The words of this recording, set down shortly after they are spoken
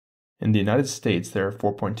In the United States, there are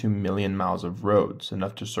 4.2 million miles of roads,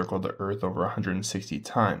 enough to circle the Earth over 160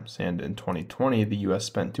 times, and in 2020, the US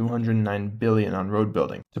spent $209 billion on road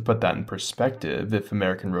building. To put that in perspective, if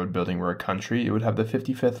American road building were a country, it would have the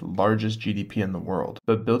 55th largest GDP in the world.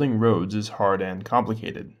 But building roads is hard and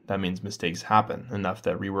complicated. That means mistakes happen, enough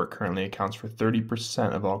that rework currently accounts for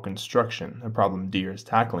 30% of all construction, a problem Deere is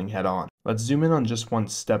tackling head-on. Let's zoom in on just one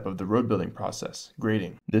step of the road building process,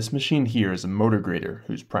 grading. This machine here is a motor grader,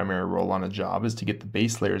 whose primary role on a job is to get the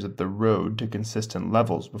base layers of the road to consistent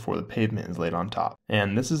levels before the pavement is laid on top.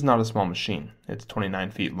 And this is not a small machine. It's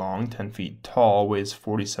 29 feet long, 10 feet tall, weighs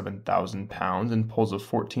 47,000 pounds, and pulls a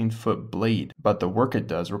 14-foot blade. But the work it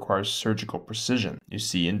does requires surgical precision. You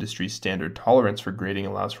see, industry standard tolerance for grading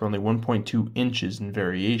allows for only 1.2 inches in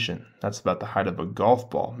variation. That's about the height of a golf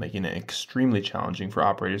ball, making it extremely challenging for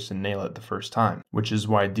operators to nail it the first time, which is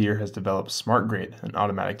why Deere has developed SmartGrade, an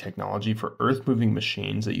automatic technology for earth-moving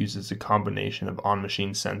machines that uses a combination of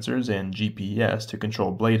on-machine sensors and GPS to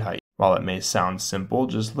control blade height. While it may sound simple,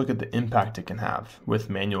 just look at the impact it can have. With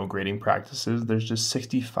manual grading practices, there's just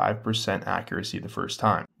 65% accuracy the first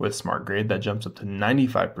time. With SmartGrade, that jumps up to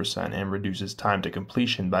 95% and reduces time to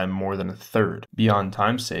completion by more than a third. Beyond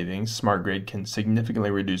time savings, SmartGrade can significantly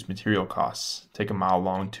reduce material costs. Take a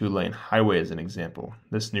mile-long 2-lane highway as an example.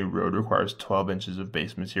 This new road requires 12 inches of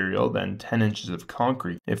base material, then 10 inches of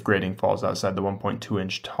concrete. If grading falls outside the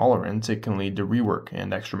 1.2-inch tolerance, it can lead to rework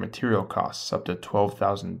and extra material costs, up to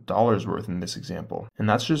 $12,000 worth in this example. And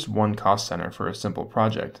that's just one cost center for a simple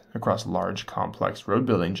project. Across large, complex road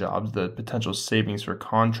building jobs, the potential savings for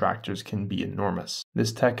contractors can be enormous.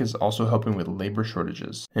 This tech is also helping with labor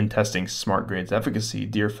shortages. In testing SmartGrade's efficacy,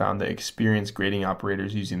 Deere found that experienced grading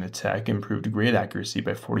operators using the tech improved grade accuracy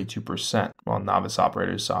by 42%, while novice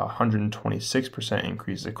operators saw a 126%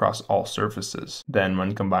 increase across all surfaces. Then,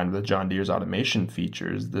 when combined with John Deere's automation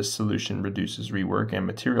features, this solution reduces rework and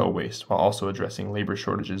material waste while also addressing labor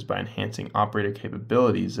shortages by enhancing operator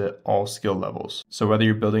capabilities at all skill levels. So whether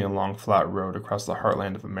you're building a long flat road across the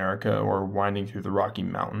heartland of America or winding through the Rocky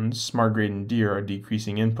Mountains, SmartGrade and Deere are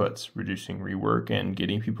decreasing inputs, reducing rework, and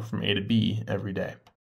getting people from A to B every day.